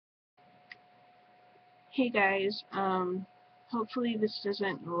Hey guys, hopefully this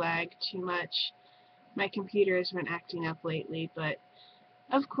doesn't lag too much. My computer has been acting up lately, but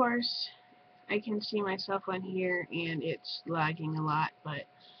of course I can see myself on here and it's lagging a lot, but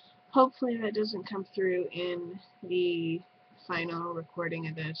hopefully that doesn't come through in the final recording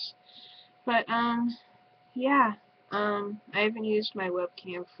of this. But yeah, I haven't used my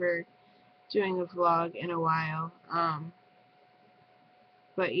webcam for doing a vlog in a while.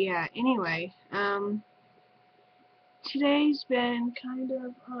 But yeah, anyway, today's been kind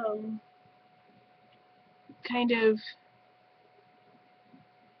of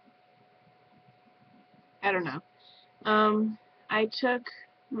I don't know. I took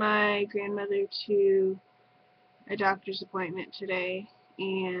my grandmother to a doctor's appointment today,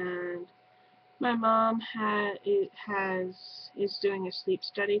 and my mom is doing a sleep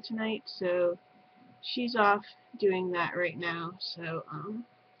study tonight, so she's off doing that right now. So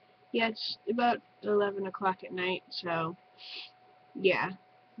yeah, it's about 11 o'clock at night. So yeah,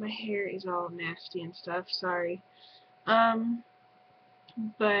 my hair is all nasty and stuff. Sorry. Um,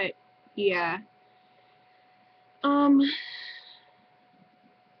 but yeah. Um,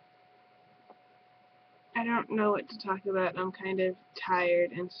 I don't know what to talk about. I'm kind of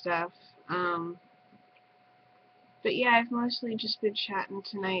tired and stuff. Um, but yeah, I've mostly just been chatting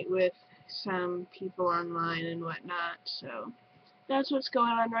tonight with some people online and whatnot, so that's what's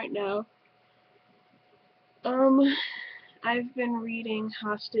going on right now. Um, I've been reading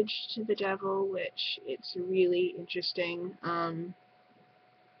Hostage to the Devil, which it's really interesting.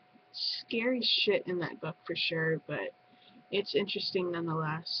 Scary shit in that book for sure, but it's interesting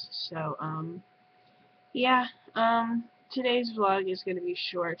nonetheless. So, yeah, today's vlog is going to be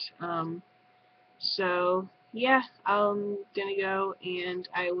short. So, yeah, I'm gonna go and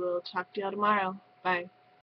I will talk to y'all tomorrow. Bye.